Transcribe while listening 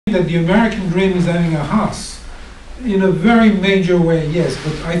that the American dream is having a house. In a very major way, yes,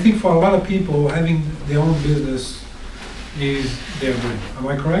 but I think for a lot of people, having their own business is their dream. Am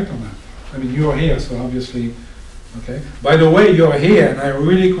I correct on that? I mean, you're here, so obviously, okay. By the way, you're here, and I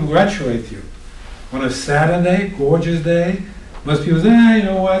really congratulate you. On a Saturday, gorgeous day, most people say, you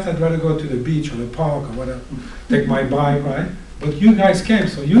know what, I'd rather go to the beach or the park or whatever, take my bike, right? But you guys came,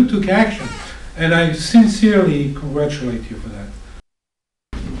 so you took action, and I sincerely congratulate you for that.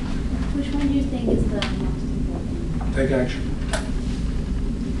 Which one do you think is the most important? Take action.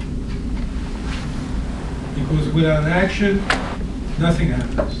 Because without action, nothing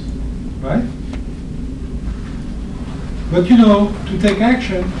happens, right? But you know, to take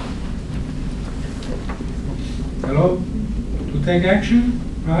action, hello? To take action,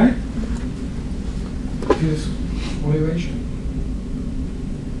 right, is motivation.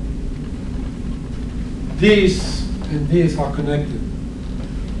 This and this are connected.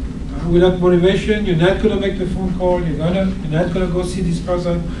 Without motivation, you're not going to make the phone call, you're not going to go see this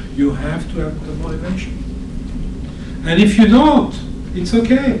person. You have to have the motivation. And if you don't, it's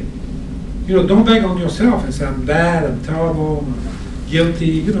okay. You know, don't beg on yourself and say, I'm bad, I'm terrible, I'm guilty.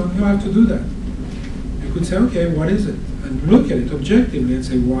 You know, you don't have to do that. You could say, okay, what is it? And look at it objectively and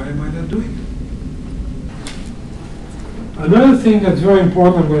say, why am I not doing it? Another thing that's very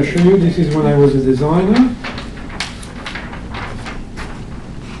important, I'm going to show you, this is when I was a designer.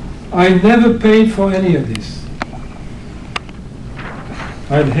 I never paid for any of this.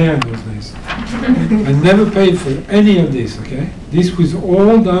 I had hair in those days. I never paid for any of this, okay? This was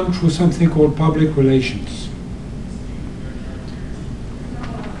all done through something called public relations.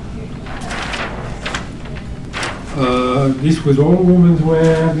 This was all women's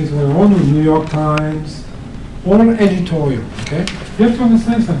wear, this was all the New York Times, all editorial, okay? You have to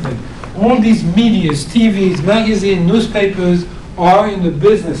understand something. All these medias, TVs, magazines, newspapers are in the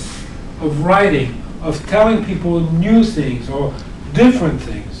business of writing, of telling people new things or different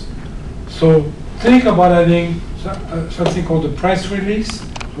things. So think about having something called a press release.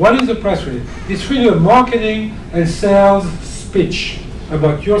 What is a press release? It's really a marketing and sales speech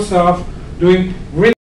about yourself doing